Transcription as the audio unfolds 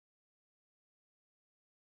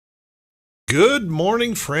Good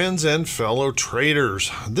morning, friends and fellow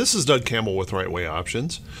traders. This is Doug Campbell with Right Way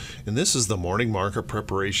Options, and this is the morning market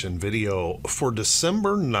preparation video for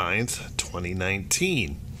December 9th,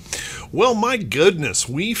 2019. Well, my goodness,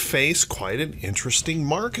 we face quite an interesting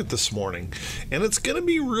market this morning, and it's going to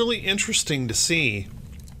be really interesting to see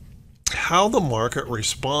how the market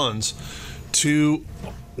responds to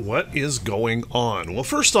what is going on. Well,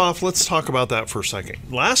 first off, let's talk about that for a second.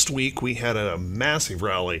 Last week, we had a massive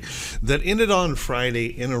rally that ended on Friday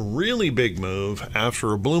in a really big move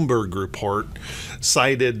after a Bloomberg report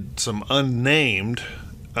cited some unnamed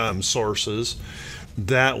sources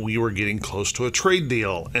that we were getting close to a trade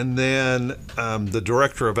deal. And then the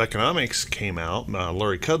director of economics came out,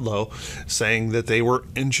 Larry Kudlow, saying that they were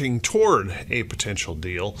inching toward a potential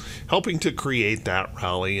deal, helping to create that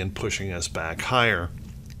rally and pushing us back higher.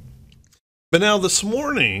 But now this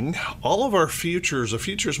morning, all of our futures, the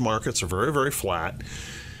futures markets are very, very flat.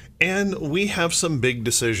 And we have some big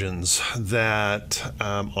decisions that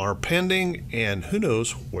are pending, and who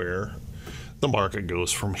knows where the market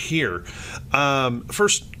goes from here.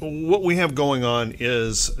 First, what we have going on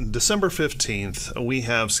is December 15th, we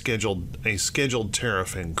have a scheduled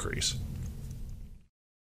tariff increase.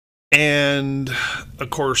 And of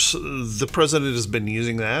course, the president has been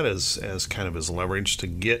using that as kind of his leverage to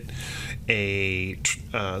get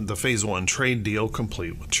the phase one trade deal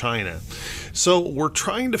complete with China. So we're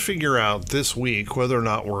trying to figure out this week whether or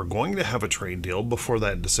not we're going to have a trade deal before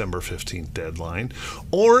that December 15th deadline,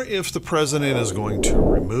 or if the president is going to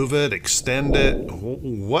remove it, extend it,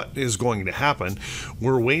 what is going to happen.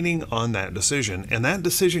 We're waiting on that decision, and that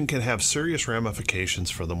decision can have serious ramifications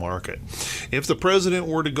for the market. If the president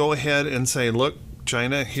were to go ahead and say, look,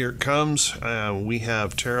 China, here it comes. We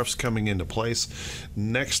have tariffs coming into place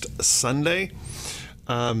next Sunday.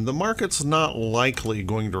 The market's not likely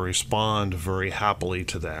going to respond very happily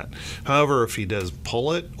to that. However, if he does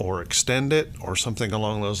pull it or extend it or something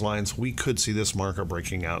along those lines, we could see this market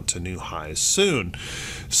breaking out to new highs soon.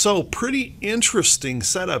 So pretty interesting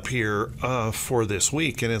setup here for this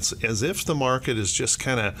week. And it's as if the market is just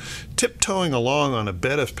kind of tiptoeing along on a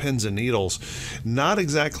bed of pins and needles, not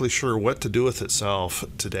exactly sure what to do with itself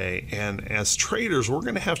today. And as traders, we're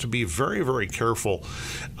going to have to be very, very careful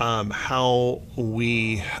how we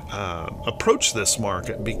approach this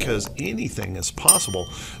market, because anything is possible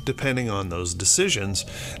depending on those decisions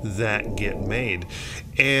that get made.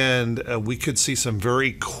 And we could see some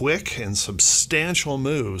very quick and substantial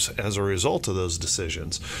moves as a result of those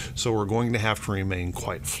decisions. So we're going to have to remain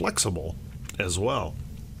quite flexible as well.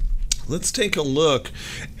 Let's take a look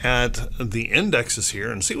at the indexes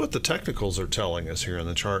here and see what the technicals are telling us here in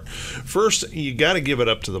the chart. First, you got to give it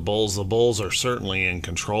up to the bulls. The bulls are certainly in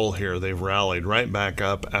control here. They've rallied right back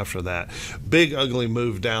up after that big ugly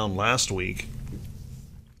move down last week.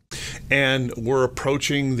 And we're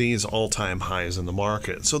approaching these all-time highs in the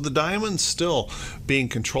market. So the diamond's still being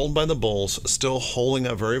controlled by the bulls, still holding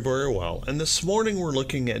up very, very well. And this morning we're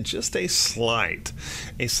looking at just a slight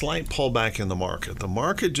pullback in the market. The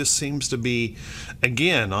market just seems to be,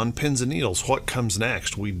 again, on pins and needles. What comes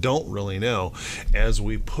next? We don't really know as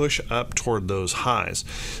we push up toward those highs.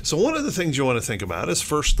 So one of the things you want to think about is,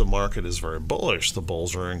 first, the market is very bullish. The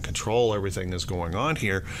bulls are in control. Everything is going on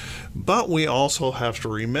here. But we also have to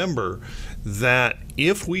remember that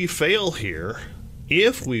if we fail here,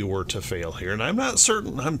 if we were to fail here, and I'm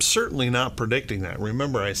certainly not predicting that.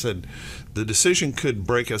 Remember, I said the decision could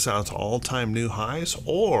break us out to all-time new highs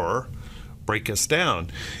or break us down.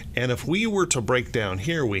 And if we were to break down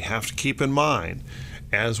here, we have to keep in mind,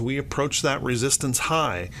 as we approach that resistance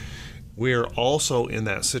high, we're also in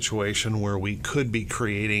that situation where we could be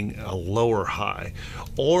creating a lower high,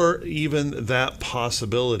 or even that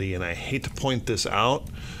possibility, and I hate to point this out,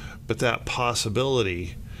 but that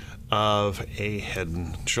possibility of a head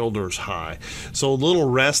and shoulders high. So a little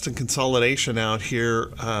rest and consolidation out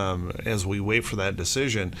here as we wait for that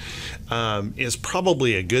decision is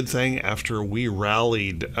probably a good thing after we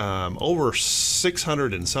rallied over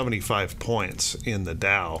 675 points in the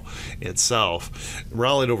Dow itself,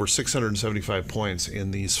 rallied over 675 points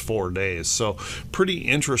in these 4 days. So pretty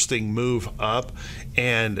interesting move up,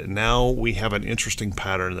 and now we have an interesting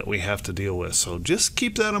pattern that we have to deal with. So just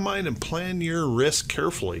keep that in mind and plan your risk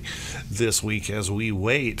carefully this week as we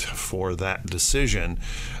wait for that decision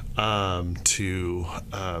well,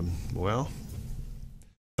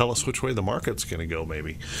 tell us which way the market's going to go,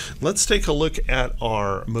 maybe. Let's take a look at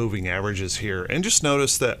our moving averages here and just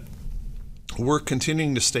notice that we're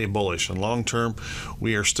continuing to stay bullish, and long term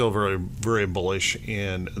we are still very, very bullish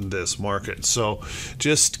in this market. So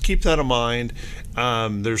just keep that in mind.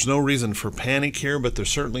 There's no reason for panic here, but there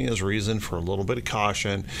certainly is reason for a little bit of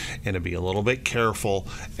caution and to be a little bit careful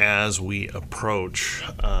as we approach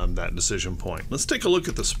that decision point. Let's take a look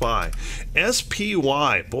at the SPY.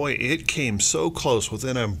 SPY, boy, it came so close,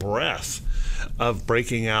 within a breath of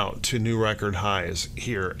breaking out to new record highs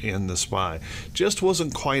here in the SPY. Just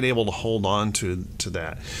wasn't quite able to hold on to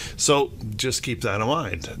that. So just keep that in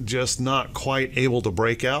mind. Just not quite able to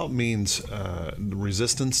break out means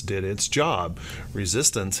resistance did its job.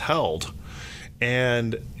 Resistance held.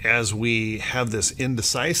 And as we have this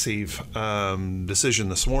indecisive decision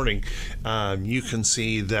this morning, you can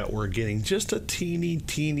see that we're getting just a teeny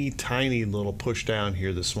tiny little push down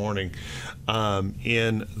here this morning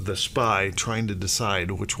in the SPY, trying to decide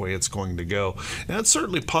which way it's going to go. And it's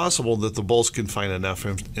certainly possible that the bulls can find enough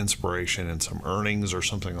inspiration in some earnings or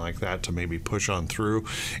something like that to maybe push on through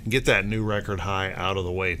and get that new record high out of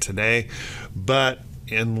the way today. But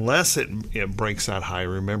unless it breaks that high,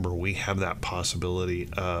 remember, we have that possibility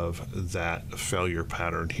of that failure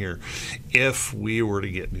pattern here if we were to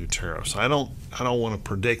get new tariffs. I don't want to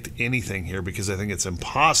predict anything here because I think it's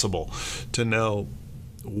impossible to know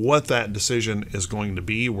what that decision is going to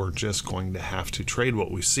be. We're just going to have to trade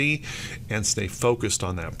what we see and stay focused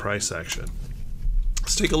on that price action.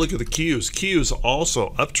 Let's take a look at the Qs. Qs also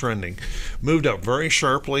uptrending, moved up very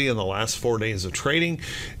sharply in the last 4 days of trading.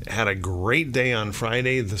 Had a great day on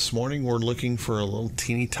Friday. This morning we're looking for a little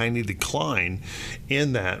teeny tiny decline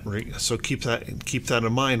in that. So keep that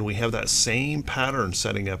in mind. We have that same pattern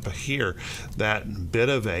setting up here, that bit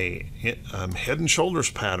of a head and shoulders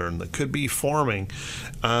pattern that could be forming,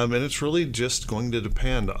 and it's really just going to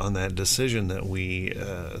depend on that decision that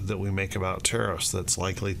we make about tariffs. That's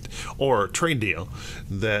likely, or trade deal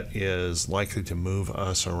that is likely to move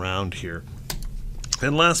us around here.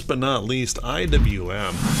 And last but not least,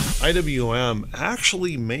 IWM. IWM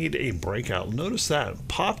actually made a breakout. Notice that,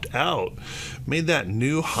 popped out, made that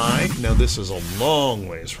new high. Now this is a long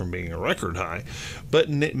ways from being a record high, but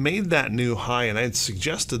it made that new high, and I had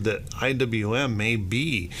suggested that IWM may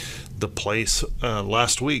be the place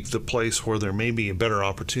last week, the place where there may be a better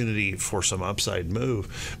opportunity for some upside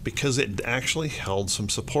move, because it actually held some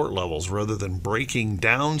support levels rather than breaking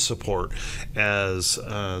down support as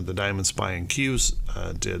the Diamond SPY and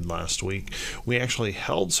Qs did last week. We actually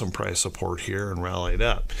held some price support here and rallied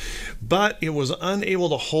up, but it was unable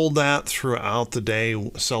to hold that throughout the day.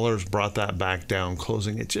 Sellers brought that back down,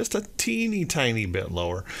 closing it just a teeny tiny bit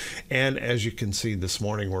lower, and as you can see this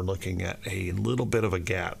morning we're looking at a little bit of a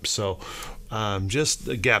gap. So just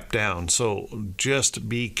a gap down. So just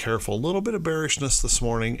be careful. A little bit of bearishness this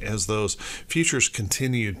morning as those futures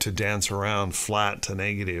continued to dance around flat to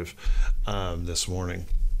negative this morning.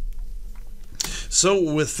 So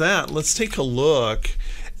with that, let's take a look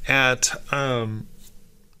at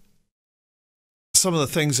some of the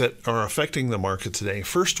things that are affecting the market today.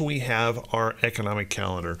 First, we have our economic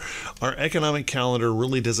calendar. Our economic calendar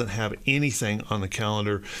really doesn't have anything on the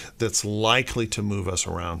calendar that's likely to move us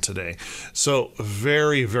around today. So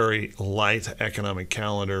very, very light economic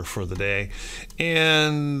calendar for the day,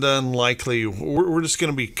 and unlikely, we're just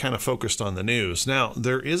going to be kind of focused on the news. Now,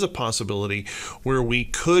 there is a possibility where we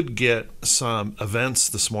could get some events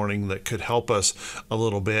this morning that could help us a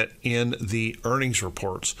little bit in the earnings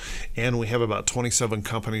reports, and we have about 27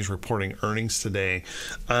 companies reporting earnings today.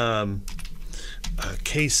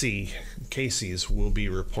 Casey's will be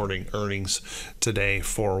reporting earnings today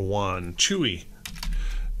for one. Chewy,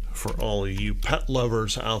 for all of you pet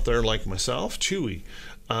lovers out there like myself, Chewy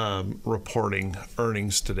reporting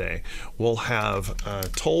earnings today. We'll have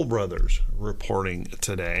Toll Brothers reporting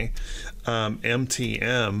today.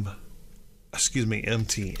 MTN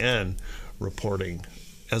reporting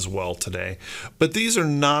as well today. But these are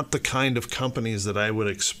not the kind of companies that I would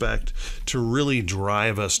expect to really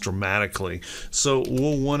drive us dramatically. So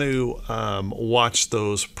we'll want to watch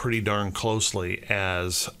those pretty darn closely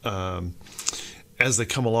as they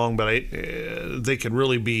come along, but they can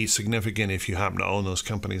really be significant if you happen to own those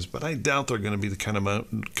companies, but I doubt they're going to be the kind of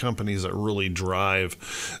companies that really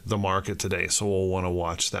drive the market today, so we'll want to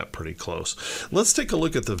watch that pretty close. Let's take a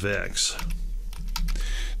look at the VIX.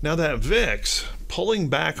 Now that VIX pulling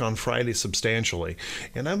back on Friday substantially,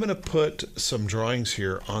 and I'm going to put some drawings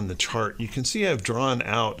here on the chart. You can see I've drawn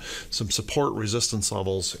out some support resistance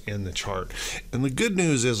levels in the chart, and the good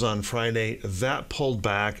news is on Friday that pulled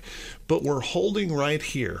back, but we're holding right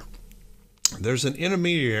here there's an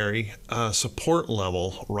intermediary support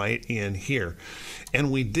level right in here.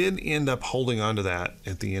 And we did end up holding on to that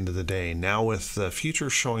at the end of the day. Now with the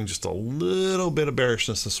futures showing just a little bit of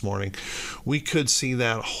bearishness this morning, we could see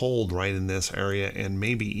that hold right in this area and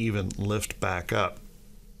maybe even lift back up.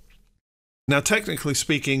 Now, technically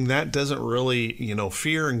speaking, that doesn't really,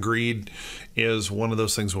 fear and greed is one of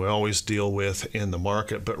those things we always deal with in the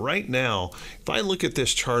market. But right now, if I look at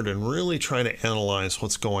this chart and really try to analyze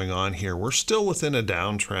what's going on here, we're still within a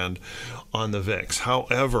downtrend on the VIX.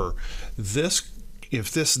 However, if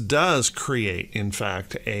this does create, in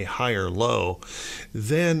fact, a higher low,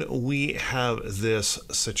 then we have this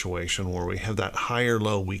situation where we have that higher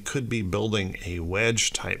low. We could be building a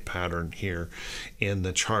wedge type pattern here in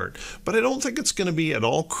the chart. But I don't think it's going to be at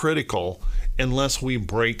all critical unless we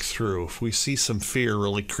break through. If we see some fear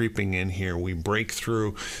really creeping in here, we break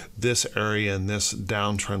through this area and this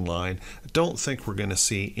downtrend line. I don't think we're going to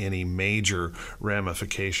see any major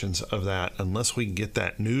ramifications of that unless we get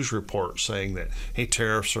that news report saying that, hey,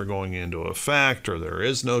 tariffs are going into effect, or there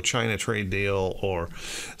is no China trade deal, or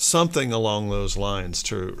something along those lines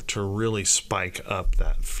to really spike up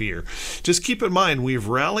that fear. Just keep in mind, we've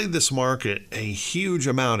rallied this market a huge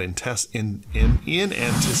amount in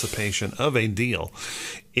anticipation of a deal.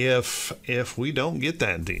 If we don't get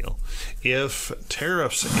that deal, if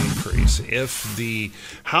tariffs increase, if the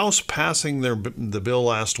House passing the bill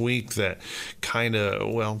last week that kind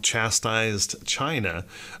of, chastised China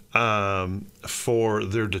for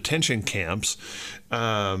their detention camps,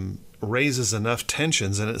 raises enough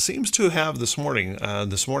tensions, and it seems to have this morning.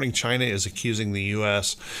 This morning, China is accusing the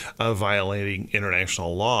U.S. of violating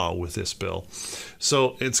international law with this bill.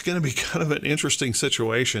 So it's going to be kind of an interesting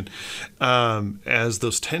situation as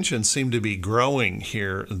those tensions seem to be growing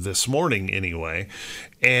here this morning anyway.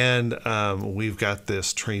 And we've got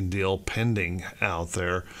this trade deal pending out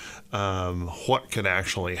there. What could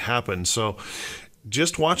actually happen? So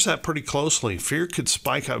just watch that pretty closely. Fear could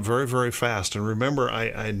spike up very, very fast. And remember,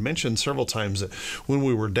 I had mentioned several times that when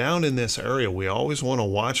we were down in this area, we always want to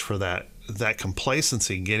watch for that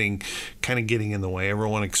complacency getting in the way,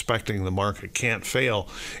 everyone expecting the market can't fail,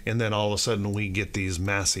 and then all of a sudden we get these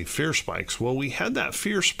massive fear spikes. Well, we had that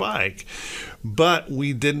fear spike, but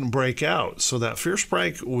we didn't break out. So that fear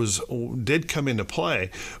spike did come into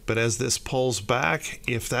play, but as this pulls back,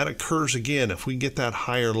 if that occurs again, if we get that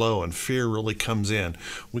higher low and fear really comes in,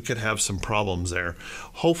 we could have some problems there.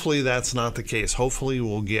 Hopefully that's not the case. Hopefully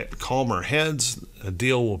we'll get calmer heads, a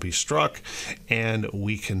deal will be struck, and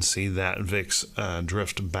we can see that VIX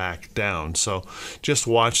drift back down. So just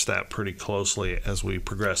watch that pretty closely as we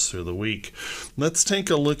progress through the week. Let's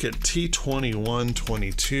take a look at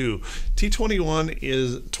T21.22.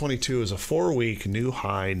 T21.22 is a 4-week new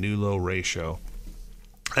high, new low ratio.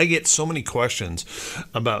 I get so many questions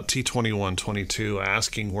about T21.22,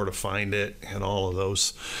 asking where to find it and all of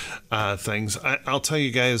those things. I'll tell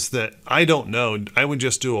you guys that I don't know. I would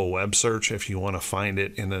just do a web search if you want to find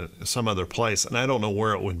it in some other place, and I don't know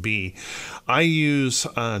where it would be. I use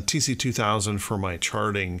TC2000 for my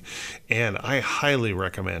charting, and I highly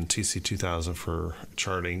recommend TC2000 for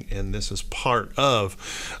charting, and this is part of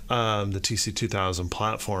the TC2000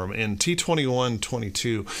 platform. And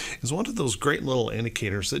T21.22 is one of those great little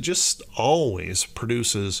indicators that just always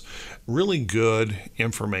produces really good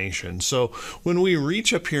information. So when we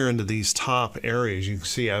reach up here into these top areas, you can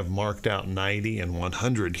see I've marked out 90 and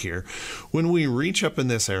 100 here. When we reach up in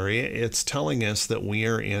this area, it's telling us that we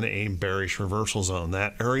are in a bearish reversal zone,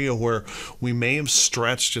 that area where we may have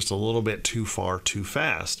stretched just a little bit too far too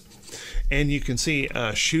fast. And you can see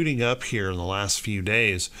shooting up here in the last few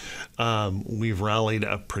days, we've rallied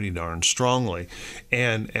up pretty darn strongly.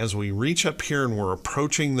 And as we reach up here and we're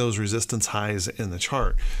approaching those resistance highs in the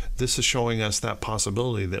chart, this is showing us that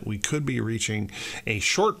possibility that we could be reaching a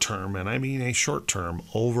short-term, and I mean a short-term,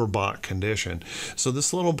 overbought condition. So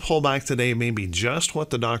this little pullback today may be just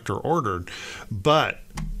what the doctor ordered, but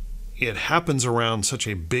it happens around such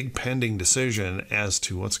a big pending decision as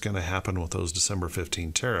to what's going to happen with those December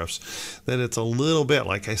 15 tariffs that it's a little bit,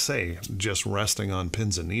 like I say, just resting on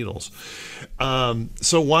pins and needles.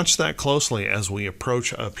 So watch that closely as we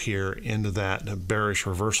approach up here into that bearish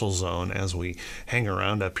reversal zone as we hang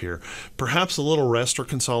around up here. Perhaps a little rest or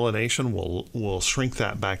consolidation will shrink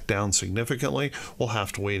that back down significantly. We'll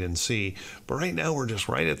have to wait and see. But right now we're just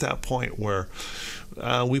right at that point where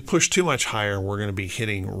we push too much higher, we're going to be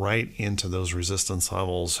hitting right into those resistance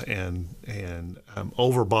levels and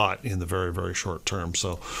overbought in the very, very short term.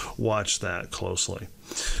 So watch that closely.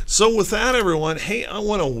 So with that, everyone, hey, I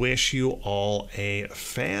want to wish you all a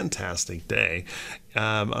fantastic day.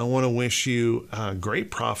 I want to wish you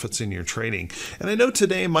great profits in your trading. And I know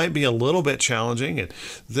today might be a little bit challenging.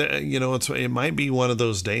 It might be one of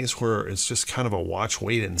those days where it's just kind of a watch,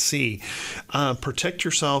 wait, and see. Protect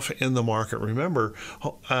yourself in the market. Remember,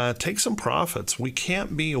 take some profits. We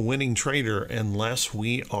can't be a winning trader unless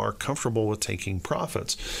we are comfortable with taking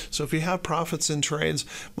profits. So if you have profits in trades,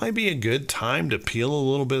 might be a good time to peel a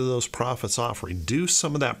little bit of those profits off. Reduce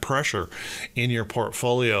some of that pressure in your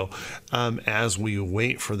portfolio as we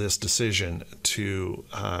wait for this decision to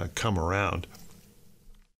come around.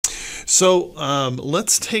 So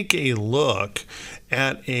let's take a look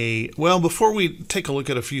at before we take a look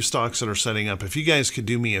at a few stocks that are setting up, if you guys could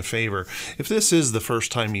do me a favor, if this is the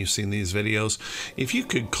first time you've seen these videos, if you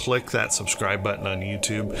could click that subscribe button on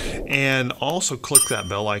YouTube and also click that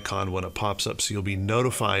bell icon when it pops up so you'll be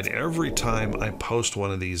notified every time I post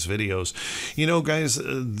one of these videos. You know, guys,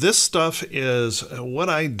 this stuff is what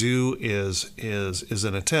I do is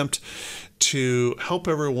an attempt to help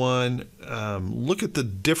everyone look at the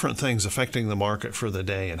different things affecting the market for the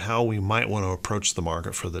day and how we might want to approach the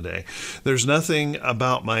market for the day. There's nothing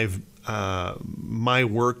about my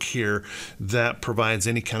work here that provides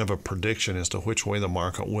any kind of a prediction as to which way the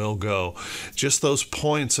market will go. Just those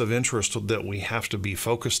points of interest that we have to be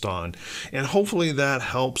focused on. And hopefully that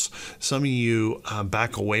helps some of you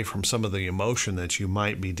back away from some of the emotion that you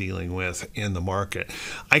might be dealing with in the market.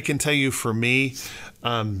 I can tell you, for me,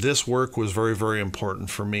 this work was very, very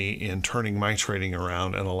important for me in turning my trading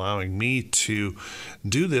around and allowing me to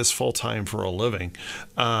do this full-time for a living.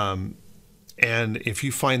 And if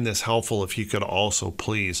you find this helpful, if you could also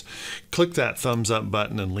please click that thumbs up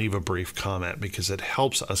button and leave a brief comment, because it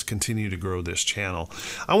helps us continue to grow this channel.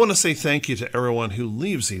 I want to say thank you to everyone who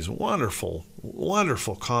leaves these wonderful,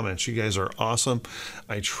 wonderful comments. You guys are awesome.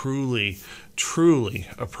 I truly, truly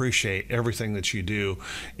appreciate everything that you do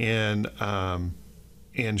and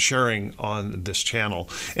sharing on this channel.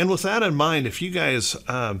 And with that in mind, if you guys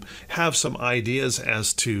have some ideas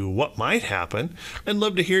as to what might happen, I'd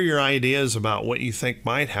love to hear your ideas about what you think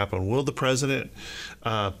might happen. Will the president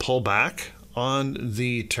pull back on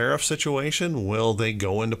the tariff situation? Will they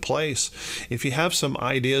go into place? If you have some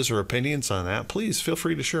ideas or opinions on that, please feel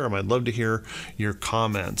free to share them. I'd love to hear your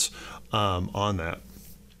comments on that.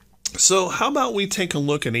 So how about we take a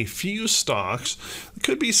look at a few stocks that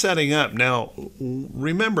could be setting up. Now,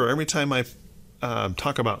 remember, every time I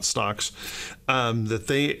talk about stocks,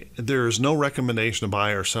 that there's no recommendation to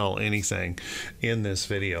buy or sell anything in this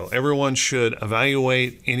video. Everyone should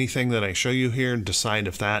evaluate anything that I show you here and decide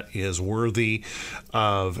if that is worthy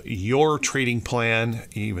of your trading plan,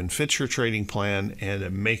 even fits your trading plan, and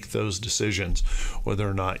make those decisions whether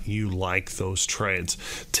or not you like those trades.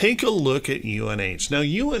 Take a look at UNH. Now,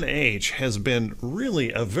 UNH has been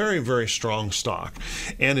really a very, very strong stock.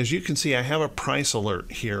 And as you can see, I have a price alert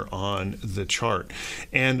here on the chart.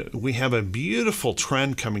 And we have a beautiful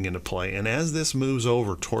trend coming into play. And as this moves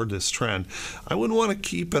over toward this trend, I would want to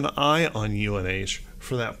keep an eye on UNH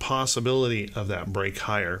for that possibility of that break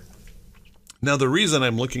higher. Now, the reason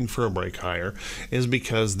I'm looking for a break higher is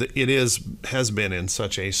because it has been in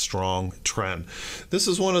such a strong trend. This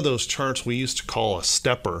is one of those charts we used to call a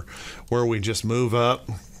stepper, where we just move up,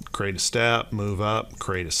 create a step, move up,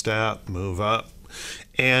 create a step, move up,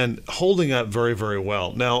 and holding up very, very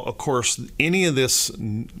well. Now, of course, any of this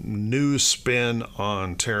new spin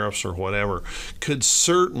on tariffs or whatever could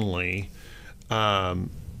certainly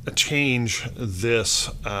change this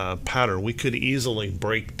pattern. We could easily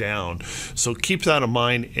break down. So keep that in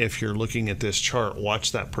mind if you're looking at this chart.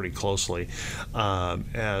 Watch that pretty closely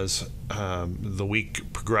as the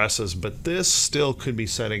week progresses. But this still could be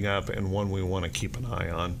setting up, and one we want to keep an eye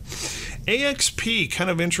on. AXP,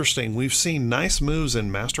 kind of interesting. We've seen nice moves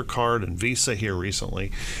in MasterCard and Visa here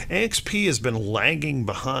recently. AXP has been lagging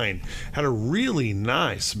behind. Had a really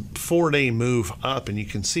nice 4-day move up, and you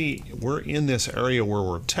can see we're in this area where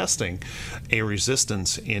we're testing a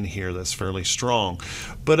resistance in here that's fairly strong.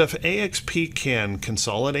 But if AXP can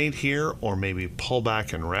consolidate here or maybe pull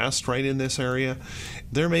back and rest right in this area,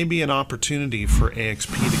 there may be an opportunity for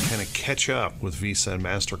AXP to kind of catch up with Visa and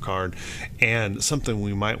MasterCard, and something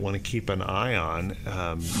we might want to keep an eye on,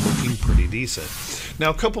 looking pretty decent. Now,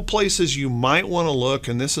 a couple places you might want to look,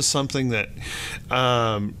 and this is something that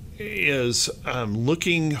is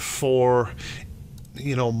looking for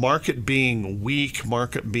market being weak,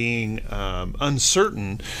 market being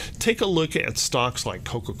uncertain, take a look at stocks like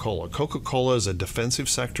Coca-Cola. Coca-Cola is a defensive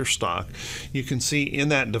sector stock. You can see in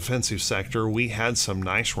that defensive sector, we had some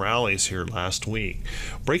nice rallies here last week.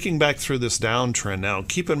 Breaking back through this downtrend. Now,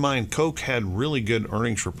 keep in mind, Coke had really good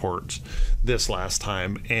earnings reports this last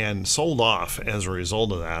time and sold off as a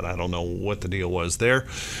result of that. I don't know what the deal was there,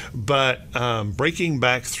 but breaking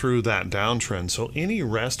back through that downtrend. So any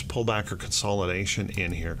rest, pullback, or consolidation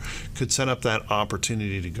in here could set up that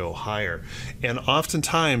opportunity to go higher. And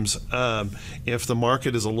oftentimes, if the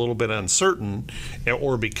market is a little bit uncertain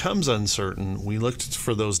or becomes uncertain, we look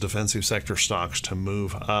for those defensive sector stocks to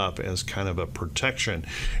move up as kind of a protection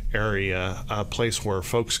area, a place where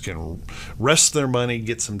folks can rest their money,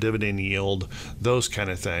 get some dividend yield, those kind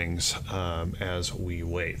of things as we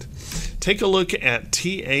wait. Take a look at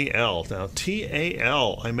TAL. Now,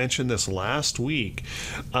 TAL, I mentioned this last week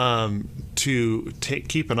to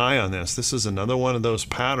keep an eye on this. This is another one of those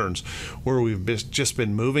patterns where we've just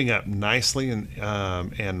been moving up nicely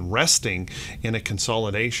and resting in a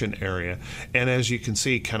consolidation area. And as you can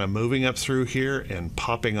see, kind of moving up through here and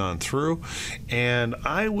popping on through. And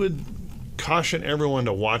I would caution everyone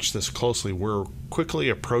to watch this closely. We're quickly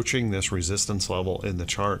approaching this resistance level in the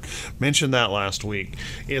chart. Mentioned that last week.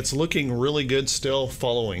 It's looking really good still,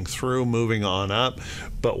 following through, moving on up,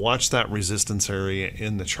 but watch that resistance area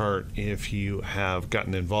in the chart if you have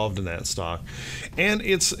gotten involved in that stock. And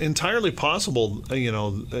it's entirely possible,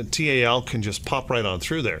 TAL can just pop right on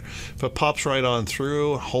through there. If it pops right on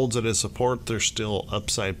through, holds it as support, there's still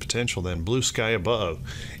upside potential, then blue sky above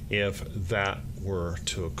if that were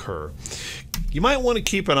to occur. You might want to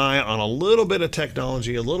keep an eye on a little bit of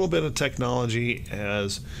technology. A little bit of technology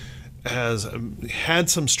has had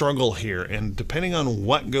some struggle here, and depending on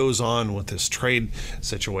what goes on with this trade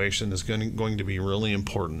situation is going to be really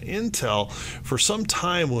important. Intel for some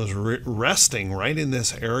time was resting right in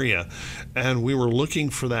this area, and we were looking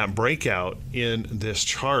for that breakout in this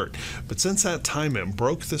chart, but since that time it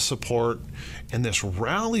broke the support, and this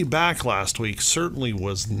rally back last week certainly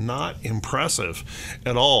was not impressive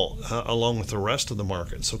at all, along with the rest of the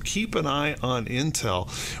market. So keep an eye on Intel.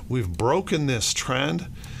 We've broken this trend.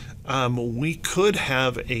 We could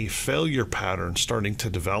have a failure pattern starting to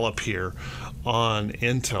develop here on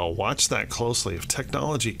Intel. Watch that closely. If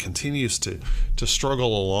technology continues to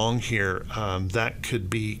struggle along here, that could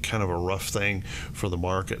be kind of a rough thing for the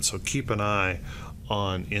market. So keep an eye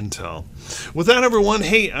on Intel. With that, everyone,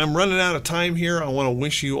 hey, I'm running out of time here. I want to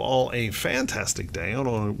wish you all a fantastic day. I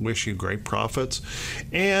want to wish you great profits.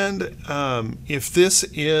 And if this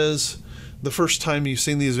is the first time you've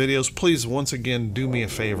seen these videos, please once again do me a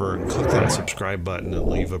favor and click that subscribe button and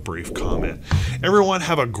leave a brief comment. Everyone,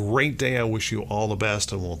 have a great day. I wish you all the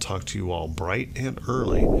best, and we'll talk to you all bright and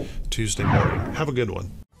early Tuesday morning. Have a good one.